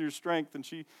source of your strength. And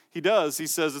he does. He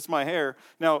says, it's my hair.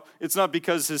 Now, it's not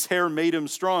because his hair made him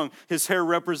strong. His hair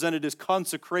represented his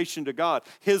consecration to God.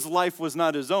 His life was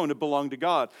not his own. It belonged to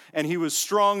God. And he was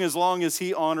strong as long as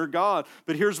he honored God.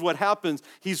 But here's what happens.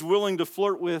 He's willing to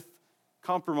flirt with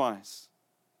compromise.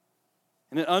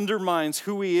 And it undermines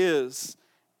who he is.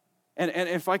 And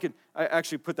if I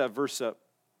actually put that verse up.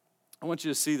 I want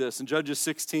you to see this in Judges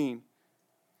 16.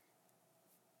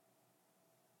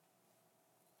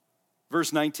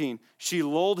 Verse 19, she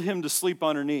lulled him to sleep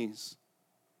on her knees,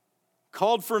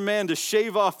 called for a man to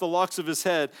shave off the locks of his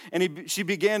head, and she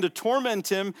began to torment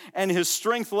him, and his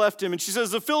strength left him. And she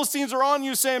says, the Philistines are on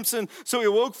you, Samson. So he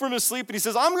awoke from his sleep, and he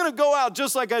says, I'm going to go out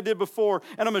just like I did before,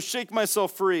 and I'm going to shake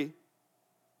myself free.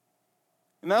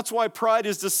 And that's why pride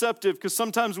is deceptive, because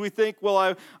sometimes we think,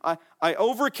 well, I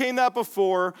overcame that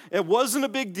before. It wasn't a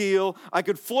big deal. I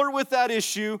could flirt with that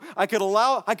issue. I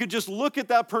could just look at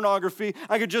that pornography.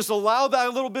 I could just allow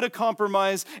that little bit of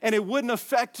compromise, and it wouldn't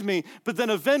affect me. But then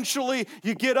eventually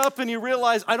you get up and you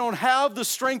realize, I don't have the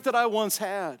strength that I once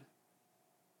had.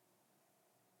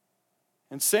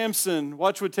 And Samson,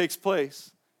 watch what takes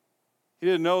place. He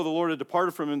didn't know the Lord had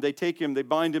departed from him. They take him, they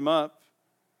bind him up.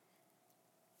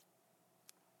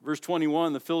 Verse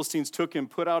 21, the Philistines took him,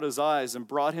 put out his eyes, and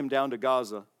brought him down to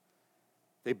Gaza.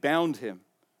 They bound him,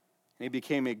 and he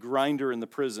became a grinder in the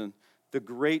prison. The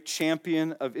great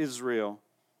champion of Israel,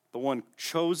 the one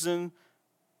chosen,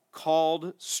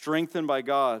 called, strengthened by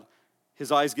God,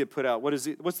 his eyes get put out. What's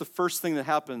the first thing that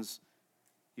happens?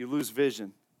 You lose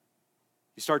vision.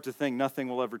 You start to think nothing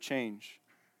will ever change.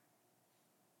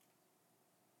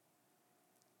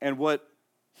 And what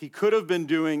he could have been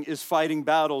doing is fighting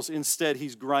battles. Instead,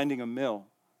 he's grinding a mill.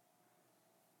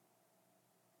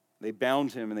 They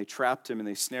bound him and they trapped him and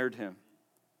they snared him.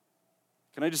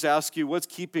 Can I just ask you, what's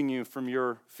keeping you from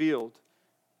your field?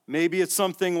 Maybe it's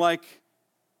something like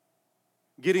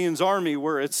Gideon's army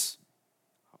where it's,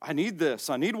 I need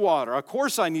this, I need water, of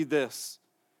course I need this.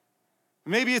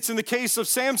 Maybe it's in the case of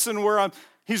Samson where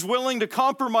he's willing to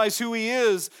compromise who he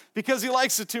is because he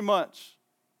likes it too much.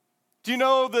 Do you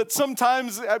know that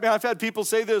sometimes, I've had people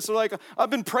say this, they're like, I've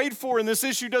been prayed for and this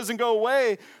issue doesn't go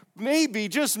away. Maybe,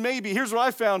 just maybe, here's what I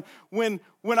found. When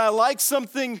I like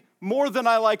something more than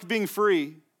I like being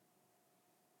free,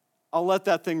 I'll let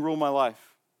that thing rule my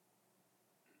life.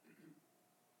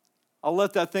 I'll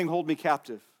let that thing hold me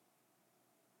captive.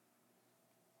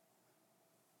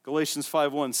 Galatians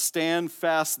 5:1, stand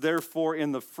fast, therefore,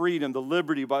 in the freedom, the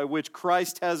liberty by which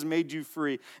Christ has made you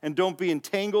free, and don't be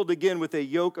entangled again with a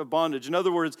yoke of bondage. In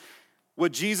other words,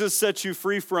 what Jesus sets you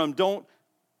free from, don't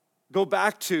go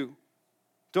back to.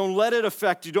 Don't let it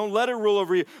affect you. Don't let it rule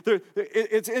over you.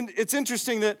 It's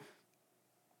interesting that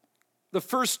the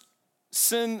first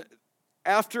sin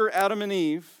after Adam and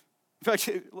Eve, in fact,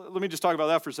 let me just talk about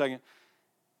that for a second.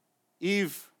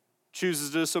 Eve chooses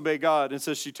to disobey God and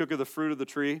says she took of the fruit of the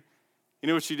tree. You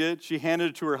know what she did? She handed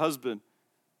it to her husband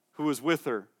who was with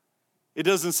her. It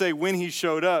doesn't say when he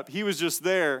showed up. He was just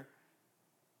there,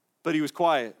 but he was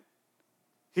quiet.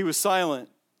 He was silent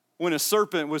when a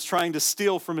serpent was trying to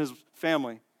steal from his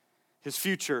family, his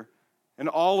future, and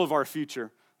all of our future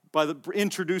by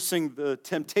introducing the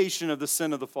temptation of the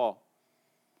sin of the fall.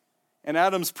 And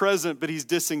Adam's present, but he's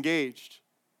disengaged.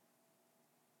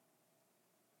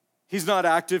 He's not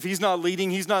active, he's not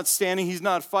leading, he's not standing, he's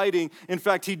not fighting. In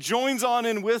fact, he joins on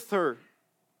in with her.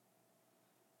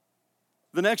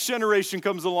 The next generation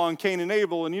comes along, Cain and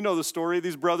Abel, and you know the story.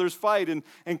 These brothers fight, and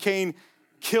Cain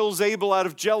kills Abel out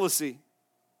of jealousy.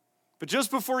 But just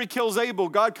before he kills Abel,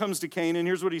 God comes to Cain, and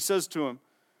here's what he says to him.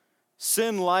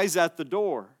 Sin lies at the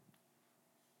door.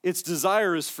 Its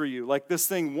desire is for you, like this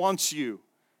thing wants you,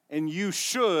 and you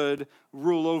should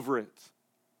rule over it.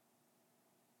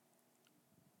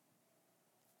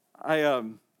 A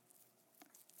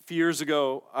few years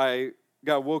ago, I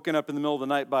got woken up in the middle of the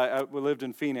night we lived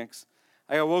in Phoenix.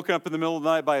 I got woken up in the middle of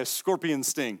the night by a scorpion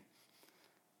sting.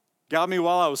 Got me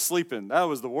while I was sleeping. That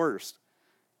was the worst.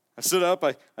 I sit up,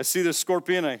 I see this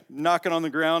scorpion, I knock it on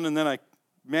the ground, and then I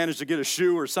manage to get a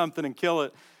shoe or something and kill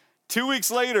it. 2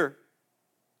 weeks later,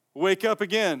 wake up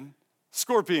again,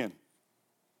 scorpion.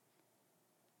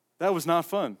 That was not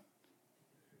fun.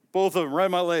 Both of them right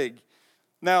in my leg.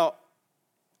 Now,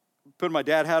 put my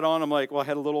dad hat on. I'm like, well, I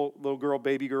had a little girl,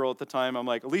 baby girl at the time. I'm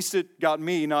like, at least it got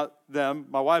me, not them.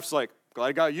 My wife's like, glad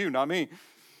it got you, not me.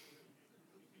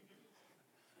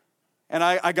 And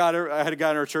I had a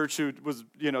guy in our church who was,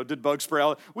 did bug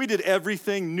spray. We did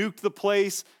everything, nuked the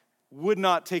place, would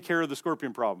not take care of the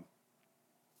scorpion problem.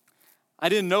 I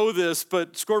didn't know this,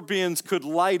 but scorpions could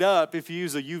light up if you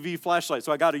use a UV flashlight.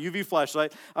 So I got a UV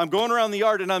flashlight. I'm going around the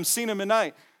yard, and I'm seeing them at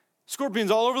night.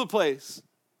 Scorpions all over the place.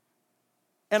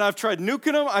 And I've tried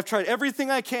nuking them. I've tried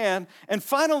everything I can. And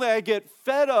finally, I get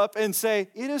fed up and say,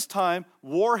 it is time.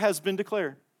 War has been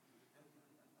declared.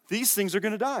 These things are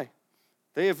going to die.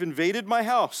 They have invaded my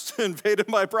house, invaded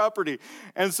my property.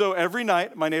 And so every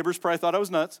night, my neighbors probably thought I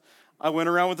was nuts. I went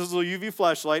around with this little UV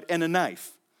flashlight and a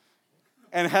knife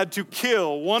and had to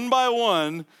kill one by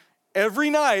one. Every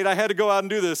night, I had to go out and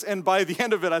do this. And by the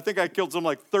end of it, I think I killed something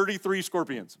like 33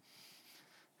 scorpions.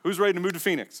 Who's ready to move to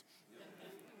Phoenix?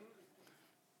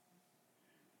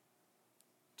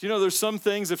 Do you know there's some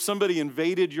things, if somebody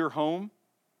invaded your home,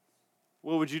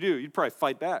 what would you do? You'd probably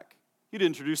fight back. You'd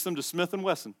introduce them to Smith &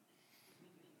 Wesson.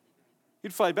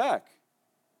 You'd fight back.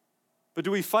 But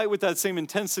do we fight with that same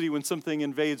intensity when something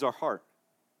invades our heart,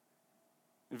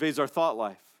 invades our thought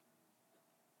life?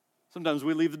 Sometimes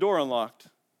we leave the door unlocked.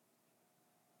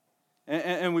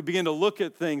 And we begin to look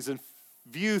at things and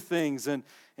view things and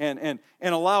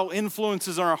allow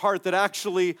influences in our heart that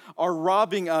actually are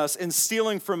robbing us and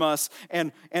stealing from us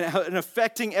and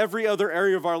affecting every other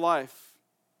area of our life.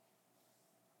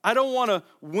 I don't want to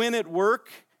win at work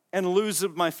and lose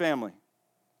my family.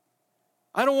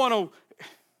 I don't want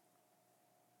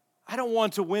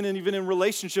to win even in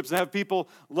relationships and have people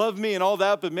love me and all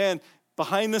that, but man,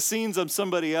 behind the scenes, I'm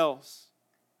somebody else.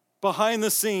 Behind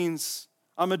the scenes,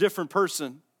 I'm a different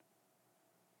person.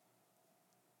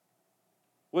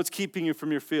 What's keeping you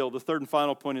from your field? The third and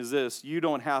final point is this. You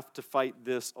don't have to fight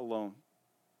this alone.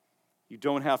 You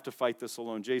don't have to fight this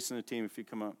alone. Jason and the team, if you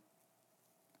come up.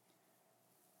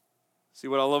 See,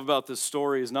 what I love about this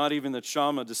story is not even that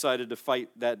Shammah decided to fight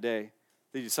that day.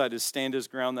 They decided to stand his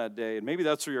ground that day. And maybe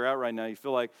that's where you're at right now. You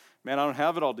feel like, man, I don't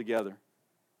have it all together.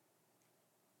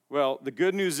 Well, the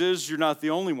good news is you're not the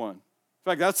only one. In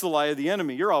fact, that's the lie of the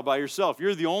enemy. You're all by yourself.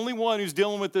 You're the only one who's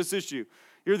dealing with this issue.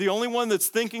 You're the only one that's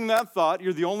thinking that thought.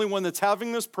 You're the only one that's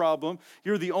having this problem.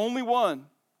 You're the only one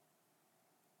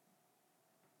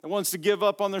that wants to give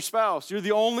up on their spouse. You're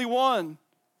the only one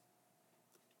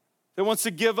that wants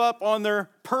to give up on their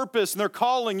purpose and their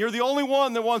calling. You're the only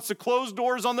one that wants to close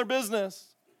doors on their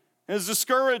business and is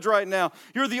discouraged right now.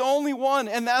 You're the only one,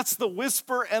 and that's the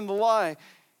whisper and the lie.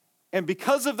 And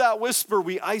because of that whisper,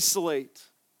 we isolate.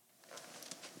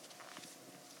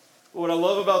 What I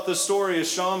love about this story is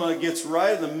Shammah gets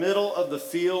right in the middle of the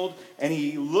field, and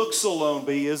he looks alone,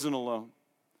 but he isn't alone.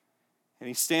 And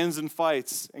he stands and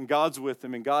fights, and God's with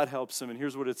him, and God helps him. And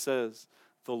here's what it says: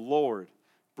 the Lord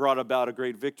brought about a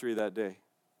great victory that day.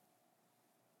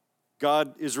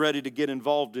 God is ready to get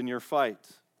involved in your fight.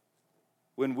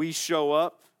 When we show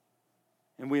up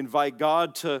and we invite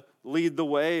God to lead the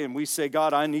way and we say,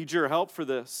 God, I need your help for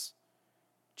this.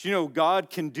 Do you know God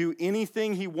can do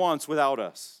anything he wants without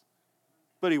us?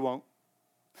 But he won't.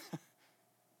 He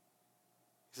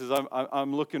says,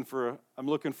 I'm looking for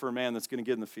a man that's going to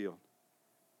get in the field.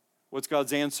 What's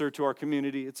God's answer to our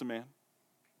community? It's a man.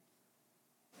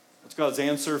 What's God's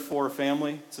answer for a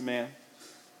family? It's a man.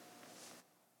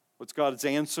 What's God's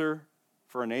answer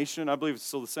for a nation? I believe it's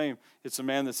still the same. It's a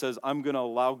man that says, I'm going to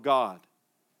allow God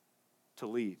to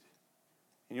lead.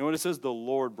 And you know what it says? The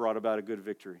Lord brought about a good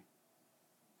victory.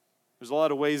 There's a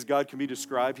lot of ways God can be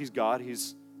described. He's God.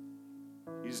 He's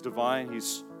divine.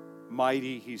 He's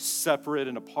mighty. He's separate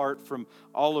and apart from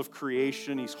all of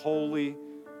creation. He's holy.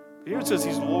 But here it says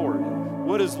he's Lord.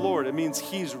 What is Lord? It means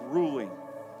he's ruling.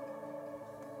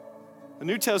 The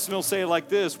New Testament will say it like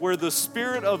this: where the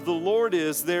Spirit of the Lord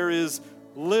is, there is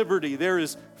liberty, there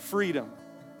is freedom.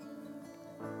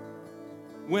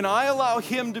 When I allow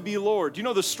him to be Lord, you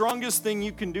know the strongest thing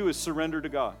you can do is surrender to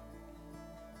God.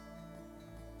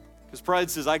 Because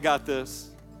pride says, I got this.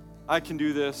 I can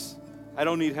do this. I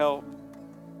don't need help.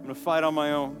 I'm going to fight on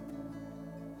my own.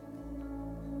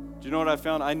 Do you know what I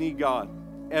found? I need God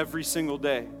every single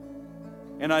day.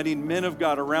 And I need men of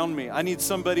God around me. I need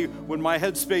somebody, when my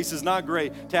headspace is not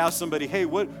great, to ask somebody, hey,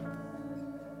 what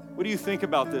do you think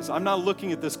about this? I'm not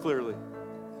looking at this clearly.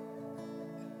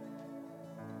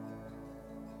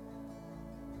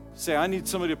 Say, I need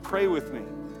somebody to pray with me,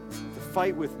 to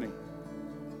fight with me.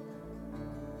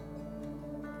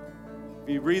 If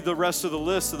you read the rest of the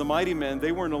list of the mighty men,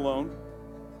 they weren't alone.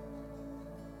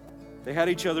 They had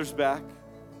each other's back.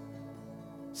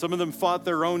 Some of them fought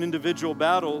their own individual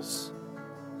battles,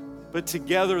 but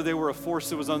together they were a force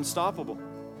that was unstoppable.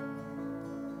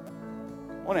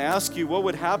 I want to ask you, what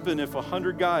would happen if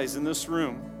 100 guys in this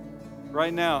room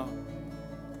right now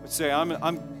would say,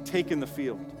 I'm taking the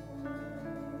field.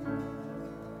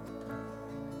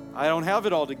 I don't have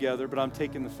it all together, but I'm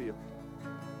taking the field.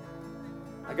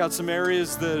 I got some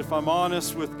areas that, if I'm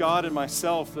honest with God and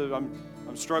myself, that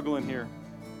I'm struggling here.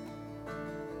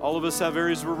 All of us have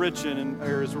areas we're rich in and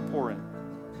areas we're poor in.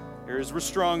 Areas we're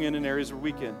strong in and areas we're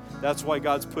weak in. That's why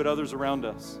God's put others around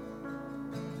us.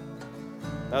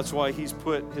 That's why he's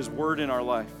put his word in our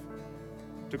life,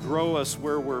 to grow us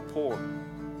where we're poor,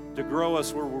 to grow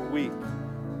us where we're weak.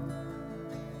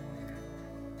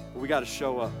 But we got to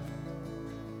show up.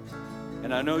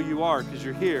 And I know you are, because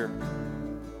you're here,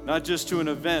 not just to an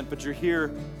event, but you're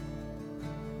here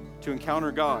to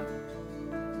encounter God.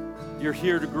 You're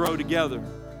here to grow together.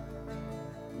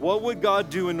 What would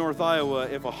God do in North Iowa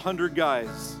if 100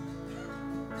 guys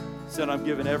said, I'm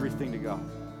giving everything to God?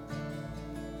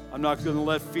 I'm not going to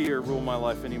let fear rule my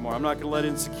life anymore. I'm not going to let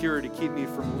insecurity keep me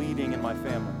from leading in my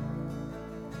family.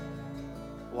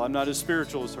 Well, I'm not as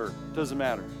spiritual as her. It doesn't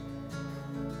matter.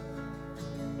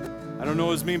 I don't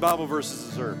know as many Bible verses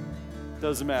as her. It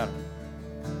doesn't matter.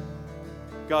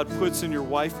 God puts in your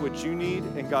wife what you need,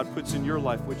 and God puts in your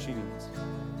life what she needs.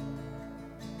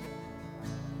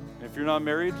 And if you're not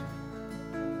married,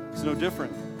 it's no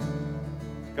different.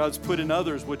 God's put in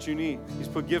others what you need. He's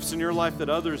put gifts in your life that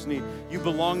others need. You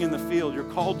belong in the field. You're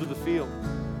called to the field.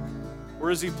 Where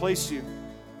has he placed you?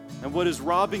 And what is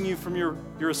robbing you from your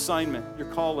assignment, your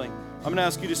calling? I'm going to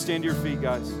ask you to stand to your feet,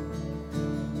 guys.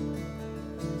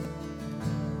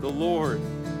 The Lord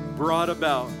brought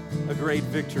about a great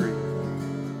victory.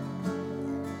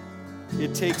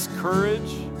 It takes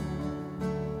courage.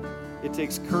 It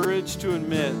takes courage to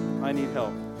admit, I need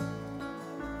help.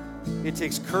 It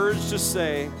takes courage to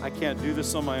say, I can't do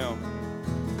this on my own.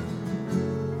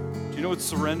 Do you know what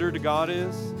surrender to God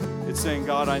is? It's saying,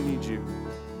 God, I need you.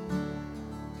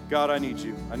 God, I need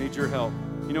you. I need your help.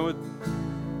 You know what?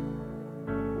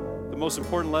 The most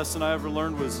important lesson I ever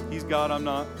learned was, he's God, I'm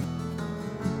not.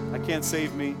 I can't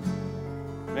save me.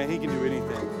 Man, he can do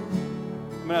anything.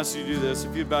 I'm going to ask you to do this.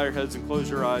 If you'd bow your heads and close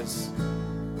your eyes.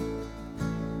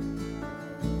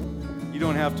 You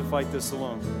don't have to fight this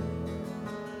alone.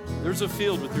 There's a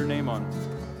field with your name on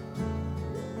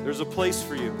it. There's a place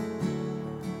for you.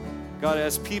 God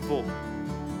has people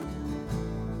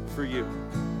for for you.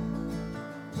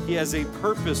 He has a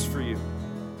purpose for you.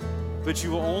 But you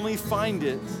will only find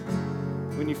it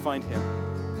when you find Him.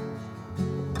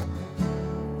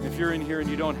 If you're in here and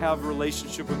you don't have a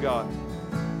relationship with God,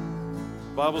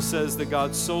 the Bible says that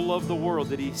God so loved the world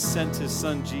that He sent His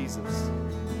Son Jesus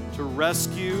to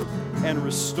rescue and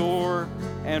restore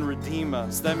and redeem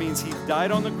us. That means He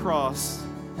died on the cross,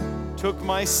 took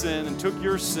my sin and took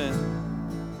your sin.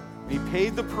 And He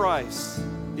paid the price.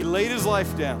 He laid His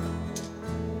life down.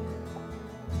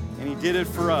 And He did it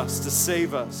for us, to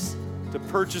save us, to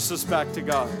purchase us back to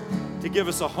God, to give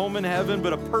us a home in heaven,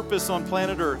 but a purpose on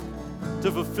planet Earth,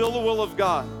 to fulfill the will of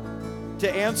God,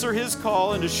 to answer His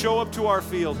call and to show up to our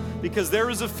field, because there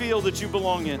is a field that you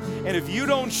belong in. And if you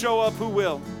don't show up, who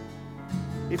will?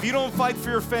 If you don't fight for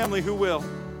your family, who will?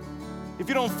 If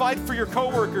you don't fight for your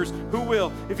coworkers, who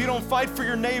will? If you don't fight for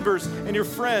your neighbors and your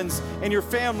friends and your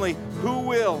family, who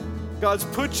will? God's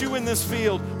put you in this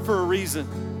field for a reason.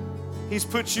 He's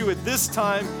put you at this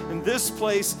time, in this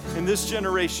place, in this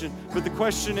generation. But the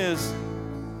question is,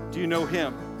 do you know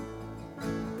Him?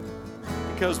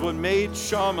 Because what made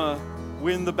Shammah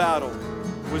win the battle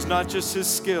was not just his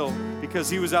skill, because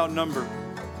he was outnumbered,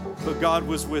 but God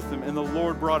was with him, and the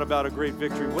Lord brought about a great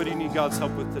victory. What do you need God's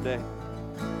help with today?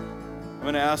 I'm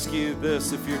going to ask you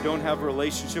this. If you don't have a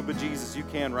relationship with Jesus, you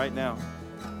can right now,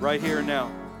 right here and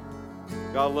now.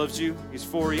 God loves you. He's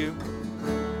for you.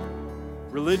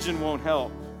 Religion won't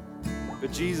help,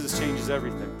 but Jesus changes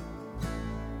everything.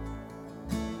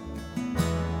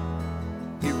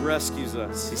 He rescues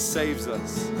us. He saves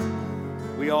us.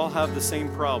 We all have the same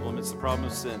problem. It's the problem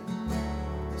of sin.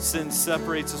 Sin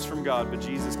separates us from God, but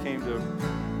Jesus came to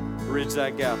bridge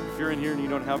that gap. If you're in here and you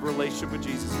don't have a relationship with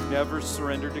Jesus, you've never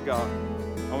surrendered to God,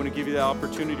 I want to give you the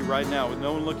opportunity right now with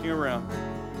no one looking around.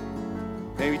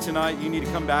 Maybe tonight you need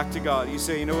to come back to God. You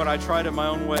say, you know what, I tried it my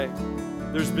own way.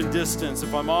 There's been distance.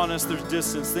 If I'm honest, there's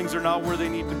distance. Things are not where they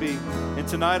need to be. And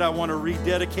tonight I want to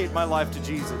rededicate my life to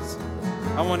Jesus.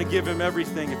 I want to give Him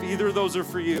everything. If either of those are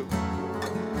for you,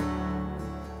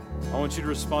 I want you to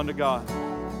respond to God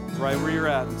right where you're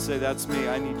at and say, that's me.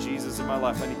 I need Jesus in my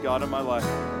life. I need God in my life.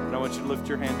 And I want you to lift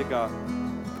your hand to God.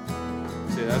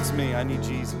 Say, that's me. I need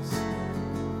Jesus.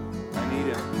 I need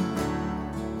Him.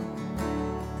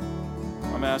 I'm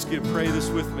going to ask you to pray this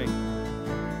with me.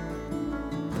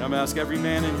 And I'm going to ask every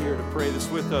man in here to pray this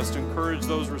with us, to encourage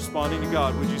those responding to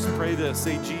God. Would you pray this?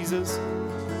 Say, Jesus,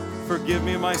 forgive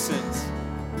me of my sins.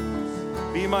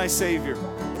 Be my Savior.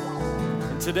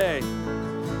 And today,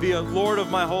 be a Lord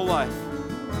of my whole life.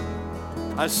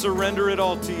 I surrender it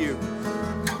all to you.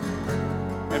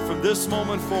 And from this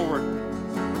moment forward,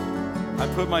 I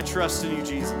put my trust in you,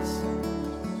 Jesus.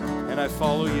 And I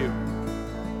follow you.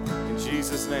 In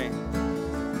Jesus' name,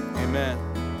 amen.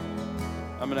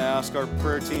 I'm going to ask our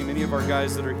prayer team, any of our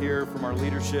guys that are here from our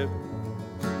leadership,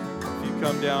 if you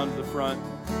come down to the front.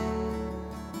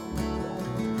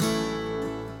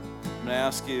 I'm going to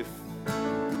ask you if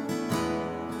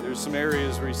there's some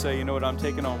areas where you say, you know what, I'm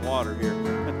taking on water here,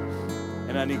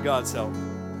 and I need God's help.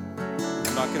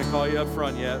 I'm not going to call you up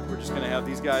front yet. We're just going to have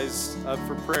these guys up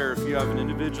for prayer. If you have an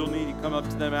individual need, you come up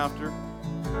to them after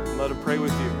and let them pray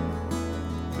with you.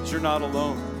 But you're not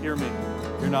alone. Hear me.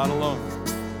 You're not alone.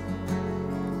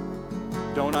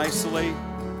 Don't isolate.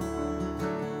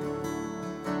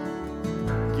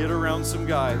 Get around some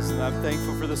guys. And I'm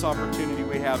thankful for this opportunity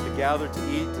we have to gather, to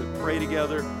eat, to pray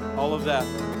together, all of that.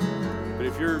 But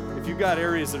if you've got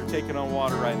areas that are taking on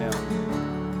water right now,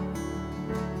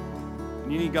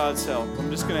 and you need God's help, I'm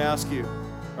just going to ask you,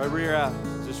 right where you're at,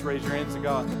 just raise your hands to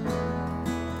God.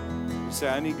 You say,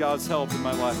 I need God's help in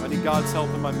my life. I need God's help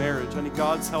in my marriage. I need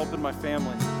God's help in my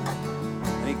family.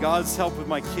 I need God's help with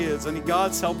my kids. I need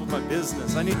God's help with my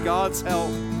business. I need God's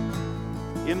help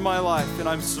in my life. And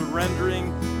I'm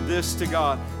surrendering this to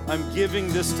God. I'm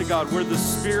giving this to God. Where the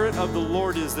Spirit of the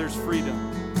Lord is, there's freedom.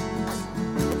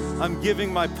 I'm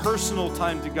giving my personal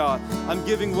time to God. I'm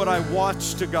giving what I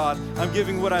watch to God. I'm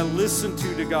giving what I listen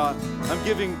to God. I'm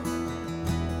giving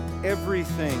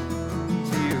everything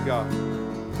to you, God.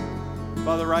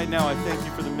 Father, right now, I thank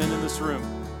you for the men in this room.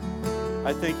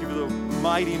 I thank you for the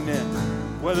mighty men.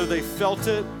 Whether they felt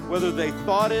it, whether they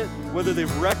thought it, whether they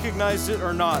recognized it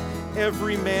or not,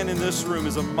 every man in this room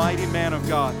is a mighty man of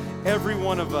God. Every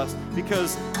one of us.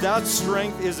 Because that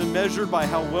strength isn't measured by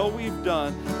how well we've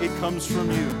done. It comes from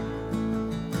you.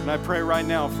 And I pray right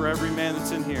now for every man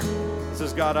that's in here that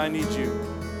says, God, I need you.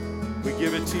 We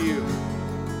give it to you.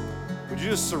 Would you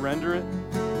just surrender it?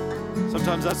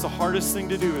 Sometimes that's the hardest thing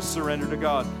to do, is surrender to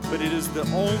God. But it is the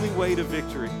only way to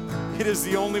victory. It is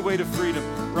the only way to freedom.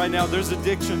 Right now, there's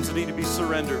addictions that need to be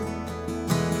surrendered.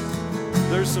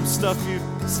 There's some stuff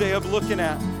you've stay up looking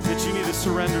at that you need to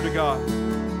surrender to God.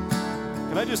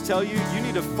 Can I just tell you, you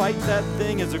need to fight that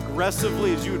thing as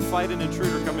aggressively as you would fight an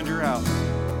intruder coming to your house.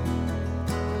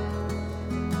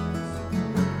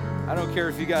 I don't care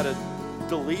if you got to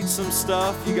delete some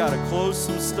stuff, you got to close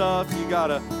some stuff, you got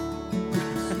to,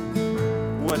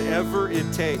 whatever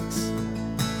it takes,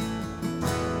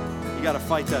 you got to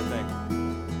fight that thing.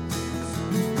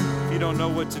 If you don't know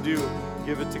what to do,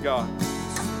 give it to God.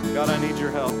 God, I need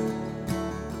your help.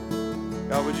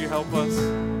 God, would you help us?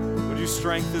 Would you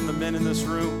strengthen the men in this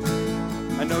room?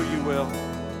 I know you will.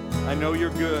 I know you're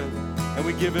good. And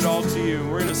we give it all to you.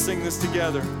 We're going to sing this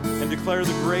together and declare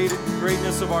the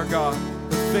greatness of our God,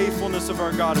 the faithfulness of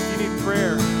our God. If you need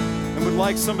prayer and would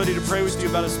like somebody to pray with you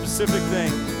about a specific thing,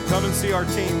 come and see our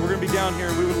team. We're going to be down here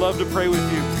and we would love to pray with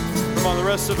you. Come on, the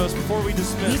rest of us, before we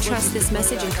dismiss. We trust this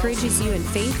message encourages you in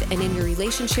faith and in your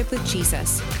relationship with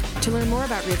Jesus. To learn more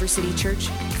about River City Church,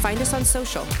 find us on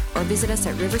social or visit us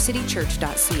at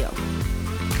rivercitychurch.co.